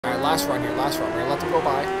Last run here, last run. We're gonna let them go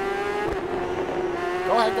by.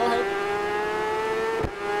 Go ahead, go ahead.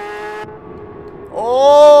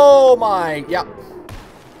 Oh my, yep.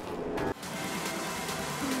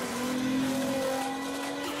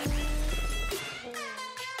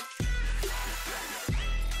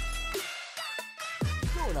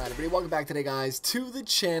 Everybody, welcome back today, guys, to the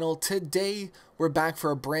channel. Today we're back for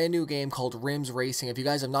a brand new game called RIMS Racing. If you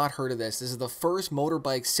guys have not heard of this, this is the first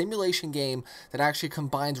motorbike simulation game that actually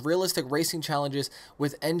combines realistic racing challenges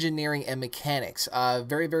with engineering and mechanics.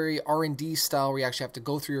 Very R&D style, where you actually have to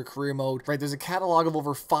go through your career mode. Right, there's a catalog of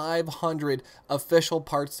over 500 official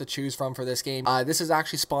parts to choose from for this game. This is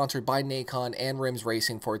actually sponsored by Nacon and RIMS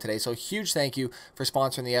Racing for today, so huge thank you for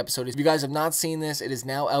sponsoring the episode. If you guys have not seen this, it is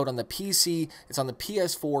now out on the PC. It's on the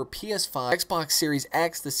PS4, PS5, Xbox Series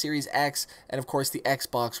X, the Series X, and of course the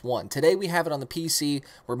Xbox One. Today we have it on the PC.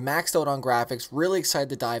 We're maxed out on graphics. Really excited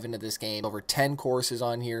to dive into this game. Over 10 courses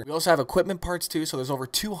on here. We also have equipment parts too, so there's over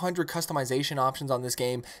 200 customization options on this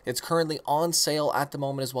game. It's currently on sale at the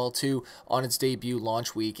moment as well too, on its debut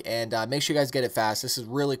launch week, and make sure you guys get it fast. This is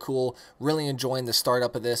really cool. Really enjoying the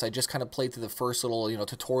startup of this. I just kind of played through the first little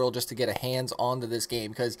tutorial just to get a hands onto this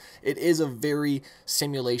game, because it is a very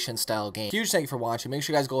simulation style game. Huge thank you for watching. Make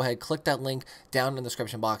sure you guys go ahead, click that link down in the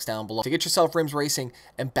description box down below to get yourself RIMS Racing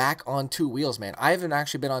and back on two wheels, man. I haven't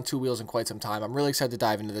actually been on two wheels in quite some time. I'm really excited to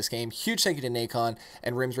dive into this game. Huge thank you to Nacon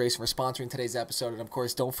and RIMS Racing for sponsoring today's episode, and of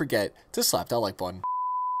course don't forget to slap that like button.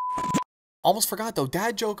 Almost forgot though,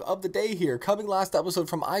 dad joke of the day here, coming last episode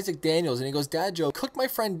from Isaac Daniels, and he goes, dad joke, cooked my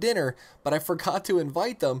friend dinner, but I forgot to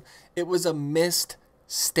invite them. It was a missed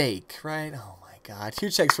steak, right? Oh my God.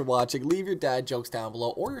 Huge thanks for watching. Leave your dad jokes down below,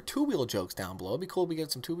 or your two-wheel jokes down below. It'd be cool if we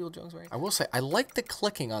get some two-wheel jokes, right? I will say, I like the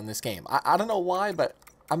clicking on this game. I don't know why, but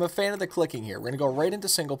I'm a fan of the clicking here. We're going to go right into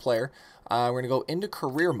single player. We're going to go into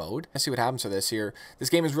career mode. Let's see what happens to this here. This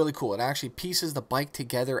game is really cool. It actually pieces the bike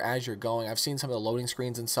together as you're going. I've seen some of the loading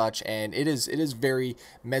screens and such, and it is very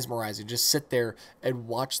mesmerizing. Just sit there and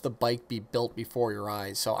watch the bike be built before your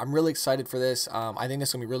eyes. So I'm really excited for this. I think this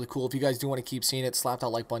is going to be really cool. If you guys do want to keep seeing it, slap that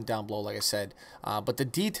like button down below, like I said. But the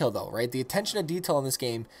detail though, right? The attention to detail in this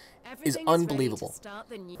game is unbelievable.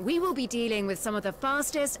 We will be dealing with some of the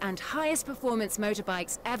fastest and highest performance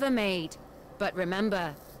motorbikes ever made. But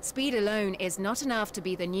remember, speed alone is not enough to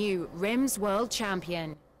be the new RIMS World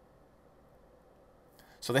Champion.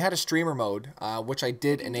 So they had a streamer mode, which I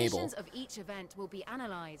did enable. The conditions of each event will be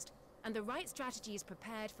analyzed, and the right strategies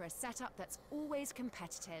prepared for a setup that's always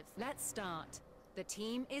competitive. Let's start. The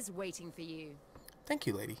team is waiting for you. Thank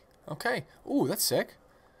you, lady. Okay. Ooh, that's sick.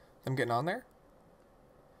 I'm getting on there.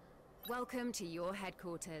 Welcome to your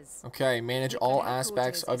headquarters. Okay, manage all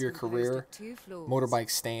aspects of your career. Motorbike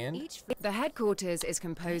stand. The headquarters is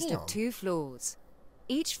composed of 2 floors.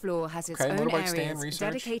 Each floor has its own areas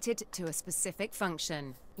dedicated to a specific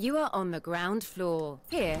function. You are on the ground floor.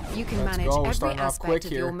 Here, you can manage every aspect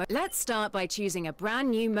of your Let's start by choosing a brand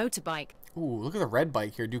new motorbike. Ooh, look at the red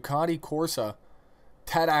bike here. Ducati Corsa.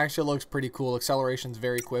 That actually looks pretty cool. Acceleration's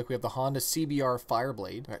very quick. We have the Honda CBR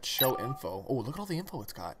Fireblade. We got show info. Oh, look at all the info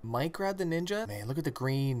it's got. Might grab the Ninja. Man, look at the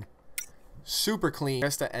green. Super clean.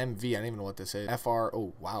 Vesta MV. I don't even know what this is. FR.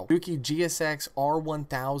 Oh, wow. Suzuki GSX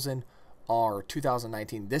R1000R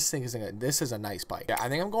 2019. This is a nice bike. Yeah, I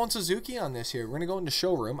think I'm going Suzuki on this here. We're going to go into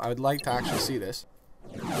showroom. I would like to actually see this.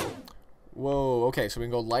 Whoa. Okay, so we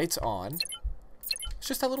can go lights on. It's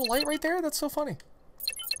just that little light right there. That's so funny.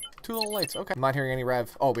 2 little lights. Okay. I'm not hearing any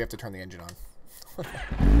rev. Oh, we have to turn the engine on. Of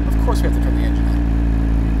course we have to turn the engine on.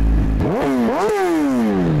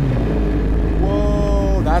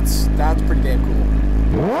 Whoa, that's pretty damn cool.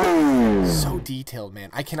 So detailed,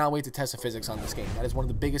 man. I cannot wait to test the physics on this game. That is one of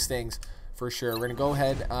the biggest things for sure. We're gonna go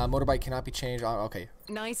ahead. Motorbike cannot be changed. Oh, okay.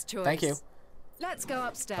 Nice choice. Thank you. Let's go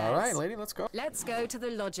upstairs. All right, lady, let's go. Let's go to the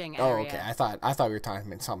lodging area. Oh, okay. I thought we were talking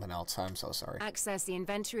about something else. I'm so sorry. Access the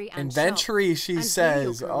inventory and inventory, she and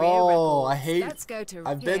says. Oh, I hate. Let's go to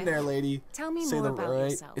I've been there, lady. Tell me more about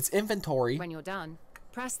yourself. It's inventory. When you're done,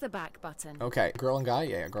 press the back button. Okay, girl and guy.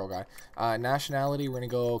 Yeah, girl guy. Nationality. We're gonna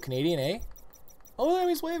go Canadian, eh? Oh, there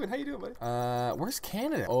he's waving. How you doing, buddy? Where's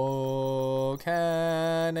Canada? Oh,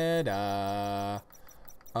 Canada.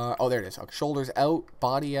 Oh, there it is. Okay, shoulders out,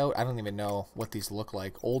 body out. I don't even know what these look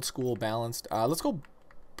like. Old school, balanced. Let's go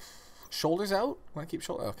shoulders out. Want to keep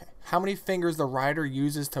shoulder? Okay. How many fingers the rider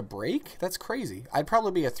uses to brake? That's crazy. I'd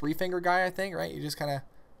probably be a 3-finger guy, I think, right? You just kind of,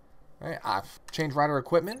 right? Change rider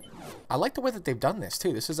equipment. I like the way that they've done this,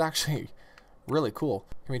 too. This is actually really cool.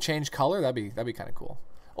 Can we change color? That'd be kind of cool.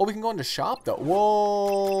 Oh, we can go into shop, though.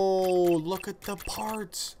 Whoa, look at the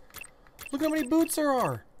parts. Look how many boots there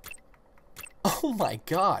are. Oh my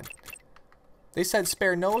god. They said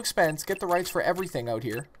spare no expense, get the rights for everything out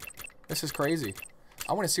here. This is crazy.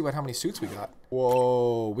 I want to see how many suits we got.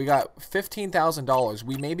 Whoa, we got $15,000.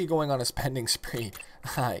 We may be going on a spending spree.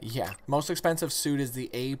 Yeah, most expensive suit is the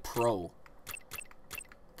A Pro.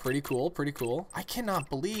 Pretty cool, pretty cool. I cannot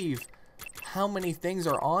believe how many things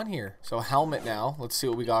are on here. So helmet now. Let's see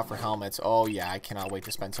what we got for helmets. Oh yeah, I cannot wait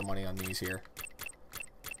to spend some money on these here.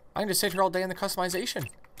 I can just sit here all day in the customization.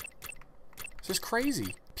 This is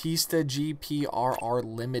crazy. Pista GPRR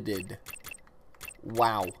Limited.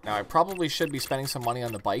 Wow. Now, I probably should be spending some money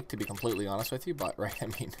on the bike, to be completely honest with you, but, right, I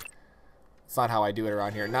mean, it's not how I do it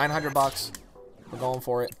around here. 900 bucks. We're going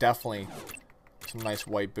for it. Definitely some nice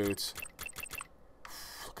white boots.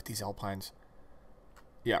 Look at these Alpines.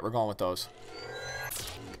 Yeah, we're going with those.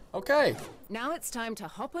 Okay. Now it's time to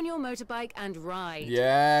hop on your motorbike and ride.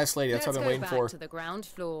 Yes, lady. That's what I've been waiting for. To the ground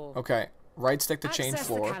floor. Okay. Right stick to change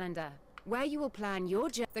floor. Access the calendar, where you will plan your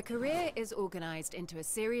journey. The career is organized into a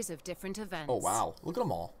series of different events. Oh, wow. Look at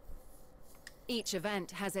them all. Each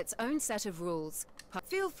event has its own set of rules.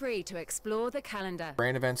 Feel free to explore the calendar.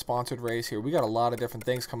 Brand event sponsored race here. We got a lot of different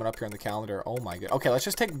things coming up here on the calendar. Oh my god. Okay, let's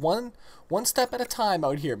just take one step at a time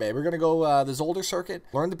out here, babe. We're going to go the Zolder circuit,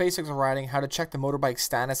 learn the basics of riding, how to check the motorbike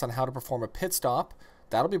status on how to perform a pit stop.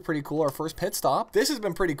 That'll be pretty cool. Our first pit stop. This has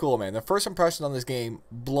been pretty cool, man. The first impression on this game,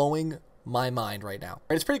 blowing my mind right now.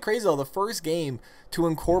 It's pretty crazy though, the first game to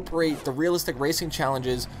incorporate the realistic racing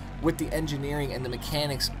challenges with the engineering and the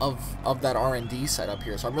mechanics of that R&D setup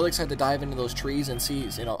here. So I'm really excited to dive into those trees and see,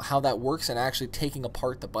 you know, how that works and actually taking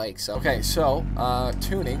apart the bike. So okay, so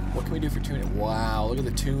tuning. What can we do for tuning? Wow, look at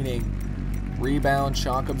the tuning. Rebound,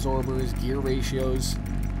 shock absorbers, gear ratios,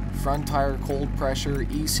 front tire cold pressure,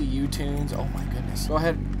 ECU tunes. Oh my goodness. Go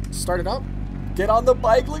ahead, start it up. Get on the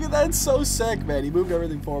bike. Look at that. It's so sick, man. He moved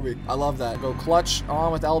everything for me. I love that. Go clutch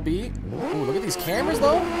on with LB. Ooh, look at these cameras,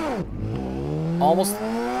 though. Almost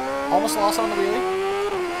lost on the wheelie.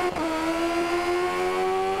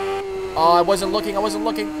 Oh, I wasn't looking. I wasn't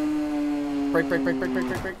looking. Brake, brake, brake, brake, brake,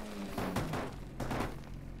 brake, brake.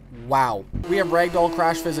 Wow. We have ragdoll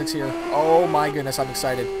crash physics here. Oh, my goodness. I'm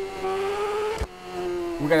excited.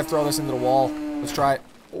 We got to throw this into the wall. Let's try it.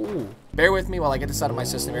 Ooh. Bear with me while I get this out of my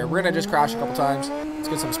system here. We're going to just crash a couple times. Let's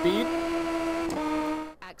get some speed.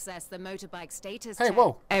 Access the motorbike status. Hey,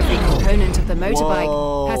 whoa. Every component of the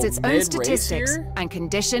motorbike has its own statistics and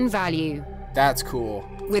condition value. That's cool.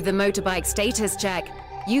 With the motorbike status check,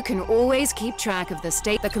 you can always keep track of the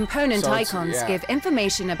state. The component icons give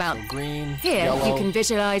information about green, here, yellow. You can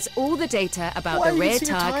visualize all the data about the rear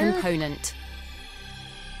tire component.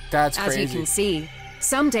 That's crazy. As you can see,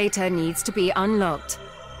 some data needs to be unlocked.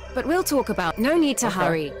 But we'll talk about no need to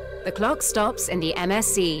hurry. The clock stops in the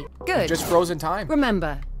MSC. Good. Just frozen time.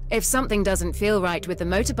 Remember, if something doesn't feel right with the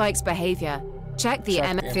motorbike's behavior, check the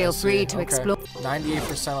MSC. Feel free to explore.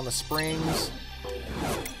 98% on the springs.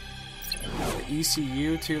 The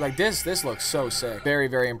ECU too. Like this looks so sick. Very,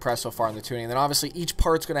 very impressed so far in the tuning. And then obviously each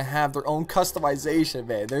part's gonna have their own customization,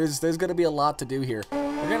 man. There's gonna be a lot to do here.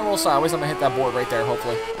 We're gonna roll sideways. I'm gonna hit that board right there,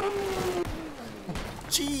 hopefully.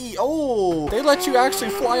 Gee, oh, they let you actually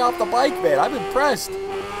fly off the bike, man. I'm impressed.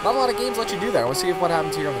 Not a lot of games let you do that. Let's see what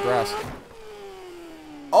happens here on the grass.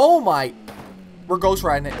 Oh my, we're ghost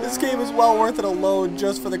riding it. This game is well worth it alone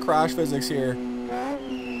just for the crash physics here.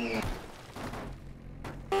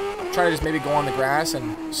 Try to just maybe go on the grass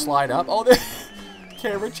and slide up. Oh, the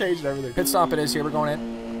camera changed everything. Pit stop it is here. We're going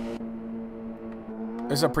in.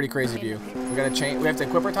 This is a pretty crazy view. We gotta change. We have to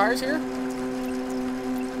equip our tires here.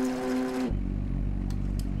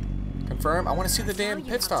 Confirm. I want to see the damn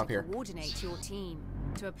pit stop here. Coordinate your team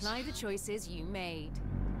to apply the choices you made.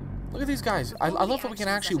 Look at these guys. I love that we can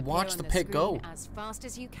actually watch the pit go. As fast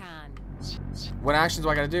as you can. What actions do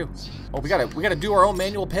I gotta do? Oh, we gotta do our own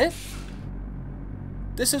manual pit?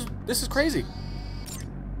 This is crazy.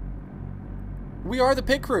 We are the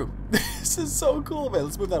pit crew. This is so cool, man.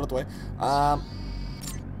 Let's move that out of the way.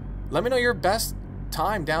 Let me know your best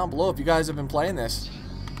time down below if you guys have been playing this.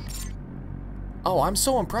 Oh, I'm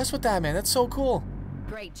so impressed with that, man. That's so cool.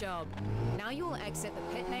 Great job. Now you will exit the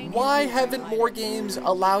pit lane. Why haven't more games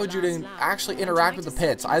allowed you to actually interact with the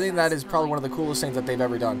pits? I think that is probably one of the coolest things that they've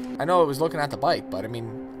ever done. I know it was looking at the bike, but I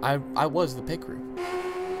mean, I was the pit crew.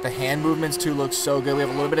 The hand movements too look so good. We have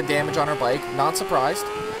a little bit of damage on our bike. Not surprised.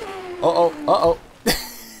 Uh-oh.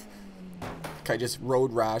 Okay, just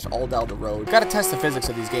road rash all down the road. Gotta test the physics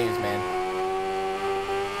of these games, man.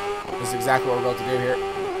 This is exactly what we're about to do here.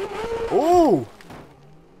 Ooh!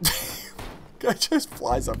 Guy just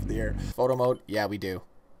flies up in the air. Photo mode? Yeah, we do.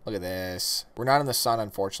 Look at this. We're not in the sun,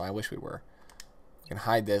 unfortunately. I wish we were. We can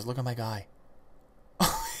hide this. Look at my guy.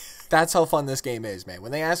 That's how fun this game is, man.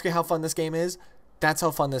 When they ask you how fun this game is, that's how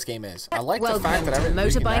fun this game is. I like the fact that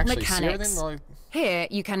everything motorbike mechanics. Here,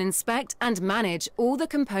 you can inspect and manage all the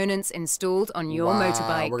components installed on your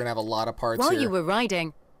motorbike. We're gonna have a lot of parts While here. you were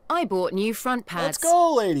riding, I bought new front pads. Let's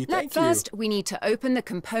go, lady. Thank you. First, we need to open the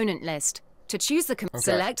component list. To choose the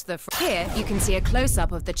select the here, you can see a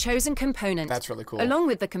close-up of the chosen component. That's really cool. Along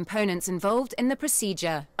with the components involved in the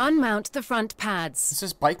procedure. Unmount the front pads. Is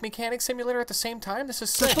this bike mechanic simulator at the same time? This is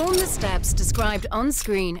sick. Perform the steps described on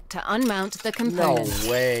screen to unmount the component.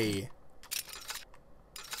 No way.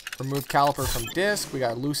 Remove caliper from disc. We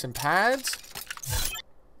got loosen pads.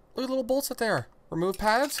 Look at the little bolts up there. Remove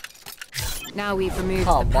pads. Now we've removed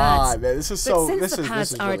the pads. Come on, man. This is so. But since the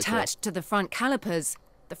pads are really attached to the front calipers,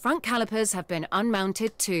 the front calipers have been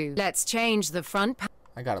unmounted too. Let's change the front pads.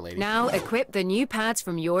 I got it, lady. Now equip the new pads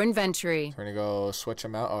from your inventory. We're gonna go switch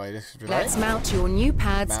them out. Oh, I just Let's mount your new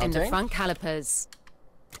pads in the front calipers.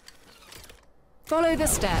 Follow the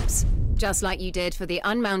steps, just like you did for the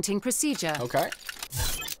unmounting procedure. Okay.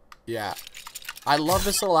 Yeah. I love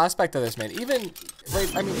this little aspect of this, man. Even,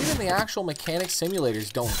 right, I mean, even the actual mechanic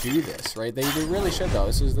simulators don't do this, right? They really should, though.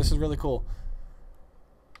 This is really cool.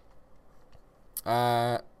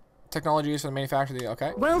 Technology use for the manufacturer.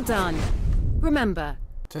 Okay. Well done. Remember,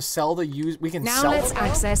 to sell the use, we can now sell let's them now?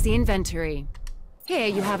 access the inventory. Here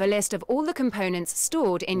you have a list of all the components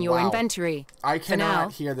stored in your inventory. I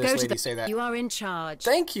cannot hear this lady say that. You are in charge.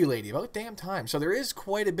 Thank you, lady. About damn time. So there is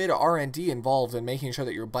quite a bit of R&D involved in making sure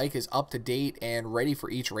that your bike is up to date and ready for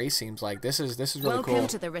each race. Seems like this is really cool. Welcome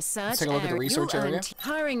to the research Let's take a look at the research area.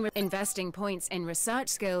 Hiring, investing points in research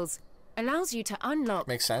skills allows you to unlock.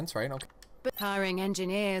 Makes sense, right? Okay. But hiring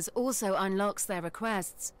engineers also unlocks their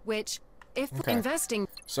requests, which, if investing...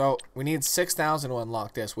 So, we need 6,000 to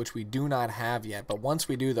unlock this, which we do not have yet. But once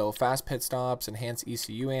we do, though, fast pit stops, enhanced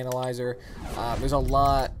ECU analyzer, there's a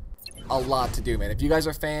lot to do, man. If you guys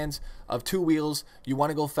are fans of two wheels, you want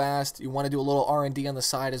to go fast, you want to do a little R&D on the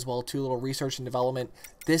side as well, too, a little research and development,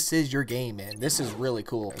 this is your game, man. This is really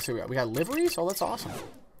cool. So we got liveries? Oh, that's awesome.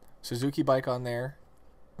 Suzuki bike on there.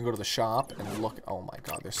 We go to the shop and look. Oh, my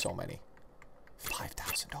God, there's so many.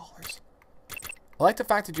 $5,000. I like the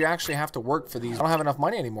fact that you actually have to work for these. I don't have enough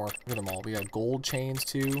money anymore. Look at them all. We got gold chains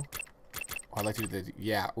too. Oh, I'd like to do the,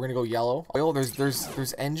 yeah, we're gonna go yellow. Oil,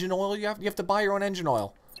 there's engine oil. You have to buy your own engine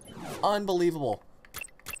oil. Unbelievable.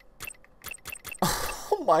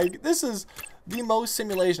 Oh my, this is the most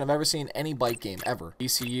simulation I've ever seen in any bike game ever.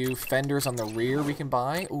 ECU, fenders on the rear we can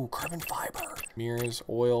buy. Ooh, carbon fiber. Mirrors,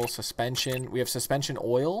 oil, suspension. We have suspension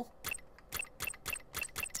oil.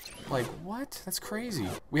 Like, what? That's crazy.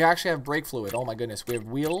 We actually have brake fluid. Oh my goodness. We have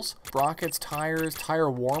wheels, sprockets, tires, tire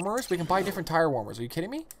warmers. We can buy different tire warmers. Are you kidding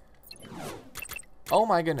me? Oh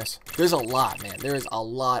my goodness. There's a lot, man. There is a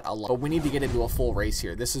lot. But we need to get into a full race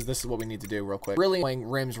here. This is what we need to do real quick. Really enjoying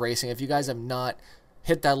RIMS racing. If you guys have not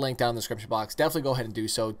hit that link down in the description box, definitely go ahead and do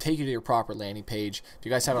so. Take you to your proper landing page. If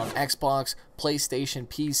you guys have it on Xbox, PlayStation,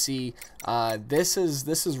 PC, this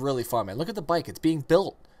is really fun, man. Look at the bike. It's being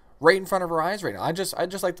built right in front of our eyes right now. I just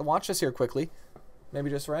like to watch this here quickly.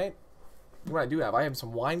 Maybe just right. What I do have, I have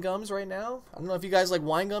some wine gums right now. I don't know if you guys like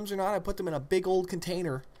wine gums or not. I put them in a big old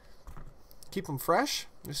container. Keep them fresh.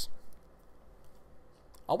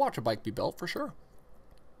 I'll watch a bike be built for sure.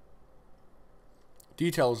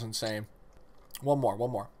 Detail is insane. One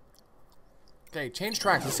more. Okay, change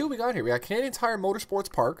tracks. Let's see what we got here. We got Canadian Tire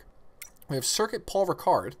Motorsports Park. We have Circuit Paul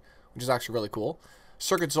Ricard, which is actually really cool.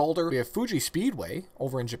 Circuit Zolder. We have Fuji Speedway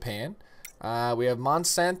over in Japan. We have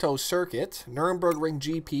Monsanto Circuit, Nuremberg Ring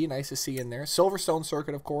GP, nice to see in there. Silverstone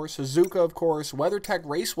Circuit, of course. Suzuka, of course. WeatherTech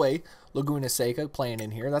Raceway, Laguna Seca playing in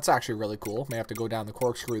here. That's actually really cool. May have to go down the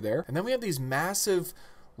corkscrew there. And then we have these massive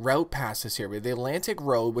route passes here. We have the Atlantic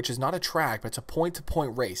Road, which is not a track, but it's a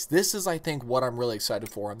point-to-point race. This is, I think, what I'm really excited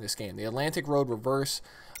for in this game. The Atlantic Road Reverse.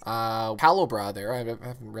 Palobra there. I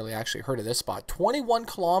haven't really actually heard of this spot. 21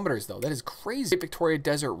 kilometers, though. That is crazy. Victoria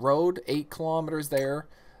Desert Road, 8 kilometers there.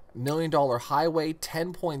 $1 Million Highway,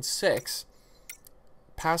 10.6.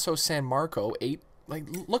 Paso San Marco, 8. Like,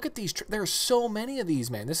 look at these. There are so many of these,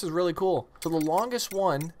 man. This is really cool. So the longest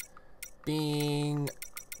one being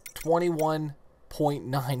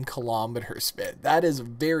 21.9 kilometers, man. That is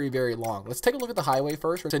very, very long. Let's take a look at the highway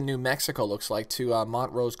first. It's in New Mexico, looks like, to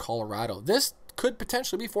Montrose, Colorado. This could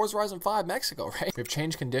potentially be Forza Horizon 5 Mexico, right? We have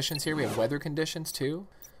changed conditions here. We have weather conditions, too.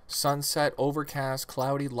 Sunset, overcast,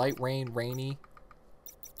 cloudy, light rain, rainy.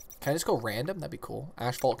 Can I just go random? That'd be cool.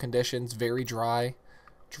 Asphalt conditions, very dry.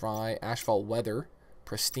 Dry. Asphalt weather.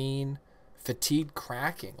 Pristine. Fatigue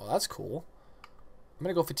cracking. Well, that's cool. I'm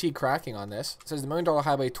going to go fatigue cracking on this. It says the $1 Million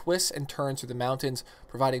Highway twists and turns through the mountains,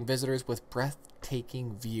 providing visitors with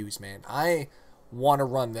breathtaking views, man. I want to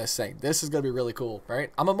run this thing. This is going to be really cool, right?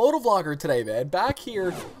 I'm a motovlogger today, man. Back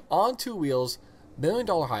here on two wheels, $1 Million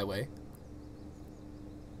Highway.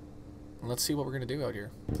 And let's see what we're going to do out here.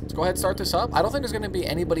 Let's go ahead and start this up. I don't think there's going to be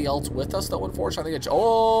anybody else with us, though, unfortunately.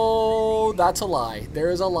 Oh, that's a lie.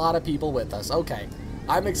 There's a lot of people with us. Okay.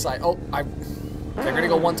 I'm excited. Oh, okay, we're going to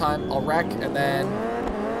go one time. I'll wreck, and then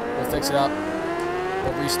we'll fix it up.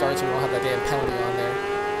 We'll restart so we don't have that damn penalty on there.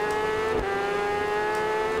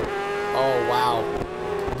 Oh, wow.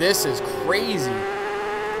 This is crazy.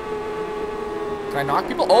 Can I knock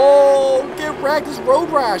people? Oh, get wrecked. This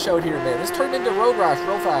road rash out here, man. This turned into road rash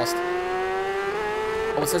real fast.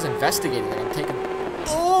 Oh, it says investigating. Like I'm taking...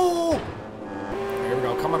 Oh! Here we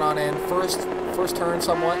go. Coming on in. First turn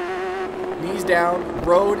somewhat. Knees down.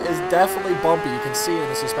 Road is definitely bumpy. You can see it in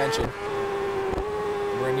the suspension.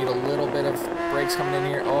 We're going to need a little bit of brakes coming in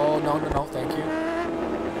here. Oh, no. Thank you.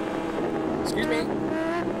 Excuse me.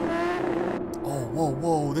 Oh,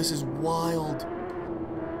 whoa. This is wild.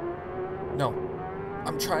 No.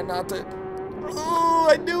 I'm trying not to... Oh,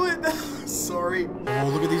 I knew it. Sorry. Oh,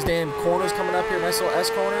 look at these damn corners coming up here. Nice little S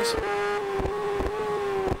corners.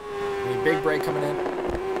 Need big brake coming in.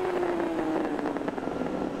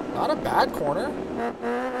 Not a bad corner.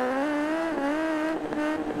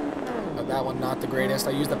 But that one not the greatest.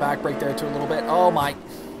 I used the back brake there too a little bit. Oh my.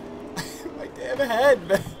 My damn head.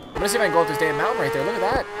 I'm gonna see if I can go up this damn mountain right there. Look at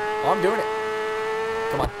that. Oh, I'm doing it.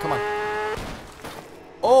 Come on.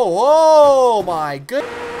 Oh my good.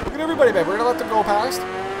 Look at everybody, babe. We're gonna let them go past.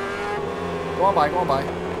 Go on by. We're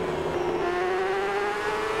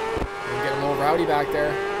getting a little rowdy back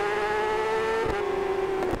there.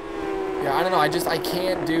 Yeah, I don't know. I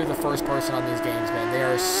can't do the first person on these games, man. They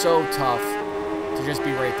are so tough to just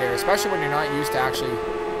be right there, especially when you're not used to actually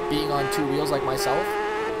being on two wheels like myself.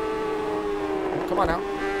 Come on now.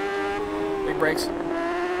 Big brakes.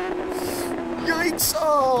 Yikes!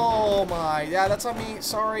 Oh my. Yeah, that's on me.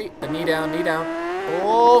 Sorry. The knee down.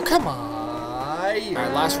 Oh, come on.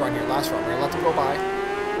 Alright, last run here. We're gonna let them go by.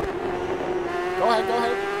 Go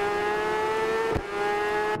ahead.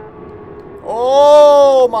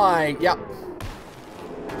 Oh my. Yeah.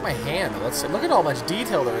 My hand. Let's see. Look at how much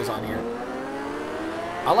detail there is on here.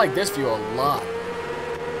 I like this view a lot.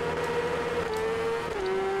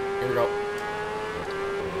 Here we go.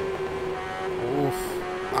 Oof.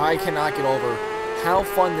 I cannot get over how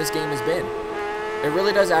fun this game has been. It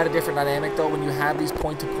really does add a different dynamic, though, when you have these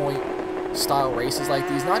point-to-point style races like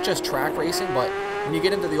these. Not just track racing, but when you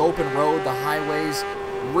get into the open road, the highways.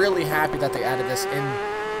 Really happy that they added this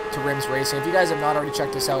into RIMS Racing. If you guys have not already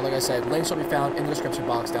checked this out, like I said, links will be found in the description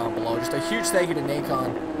box down below. Just a huge thank you to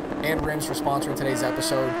Nacon and RIMS for sponsoring today's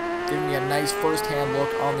episode, giving me a nice first-hand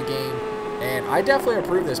look on the game. And I definitely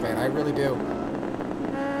approve this, man. I really do.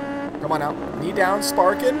 Come on out. Knee down,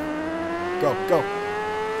 sparking. Go.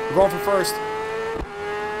 We're going for first.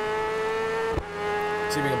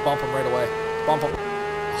 See if we can bump him right away. Bump him.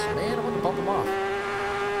 Oh, man, I want to bump him off.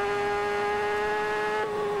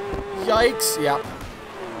 Yikes. Yeah.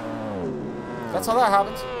 That's how that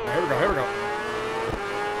happens. Here we go.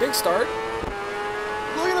 Big start.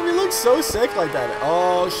 Look at him. He looks so sick like that.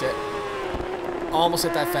 Oh, shit. Almost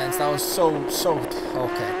hit that fence. That was so...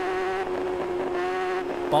 Okay.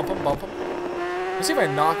 Bump him. Let's see if I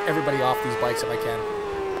can knock everybody off these bikes if I can.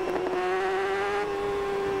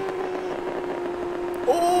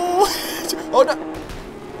 Oh, no.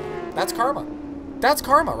 That's karma. That's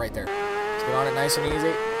karma right there. Let's get on it nice and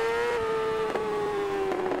easy.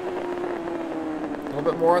 A little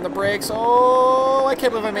bit more on the brakes. Oh, I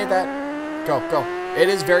can't believe I made that. Go. It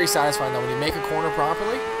is very satisfying, though, when you make a corner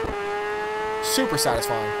properly. Super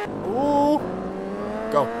satisfying. Ooh.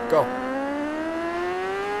 Go.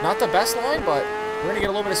 Not the best line, but we're going to get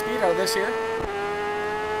a little bit of speed out of this here.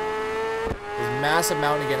 Massive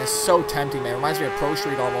mountain again is so tempting, man. Reminds me of Pro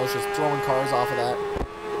Street almost, just throwing cars off of that.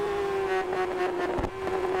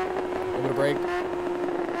 A little bit of brake.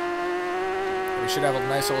 We should have a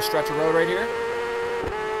nice little stretch of road right here.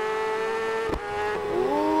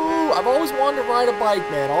 Ooh, I've always wanted to ride a bike,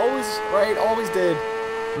 man. Always did.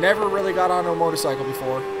 Never really got onto a motorcycle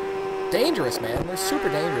before. Dangerous, man. They're super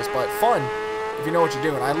dangerous, but fun if you know what you're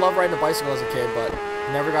doing. I love riding a bicycle as a kid, but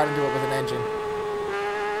never got into it with an engine.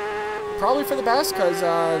 Probably for the best, because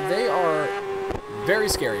they are very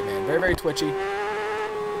scary, man. Very twitchy. You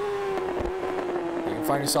can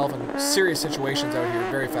find yourself in serious situations out here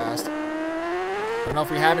very fast. I don't know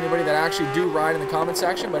if we have anybody that actually do ride in the comment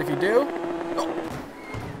section, but if you do,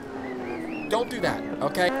 don't do that,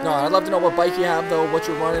 okay? No, I'd love to know what bike you have, though, what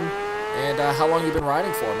you're running, and how long you've been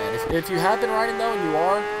riding for, man. If you have been riding, though, and you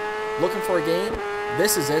are looking for a game,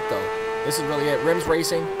 this is it, though. This is really it. Rims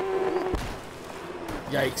Racing.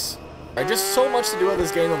 Yikes. Right, just so much to do with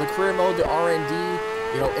this game, though. The career mode, the R&D,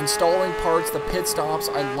 you know, installing parts, the pit stops.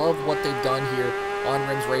 I love what they've done here on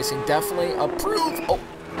Rims Racing. Definitely approve. Oh.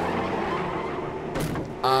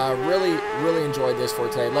 Really enjoyed this for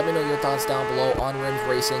today. Let me know your thoughts down below on Rims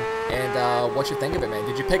Racing and what you think of it, man.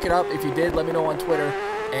 Did you pick it up? If you did, let me know on Twitter,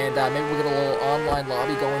 and maybe we'll get a little online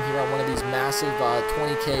lobby going here on one of these massive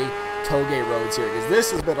 20K tollgate roads here, because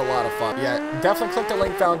this has been a lot of fun. Yeah, definitely click the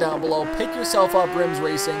link found down below. Pick yourself up Rims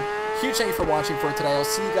Racing. Huge thank you for watching for today. I'll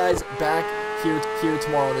see you guys back here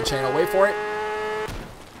tomorrow on the channel. Wait for it.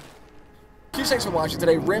 Huge thanks for watching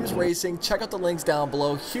today. Rims Racing. Check out the links down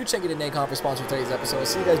below. Huge thank you to Nacon for sponsoring today's episode. I'll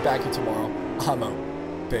see you guys back here tomorrow. I'm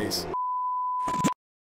out. Peace.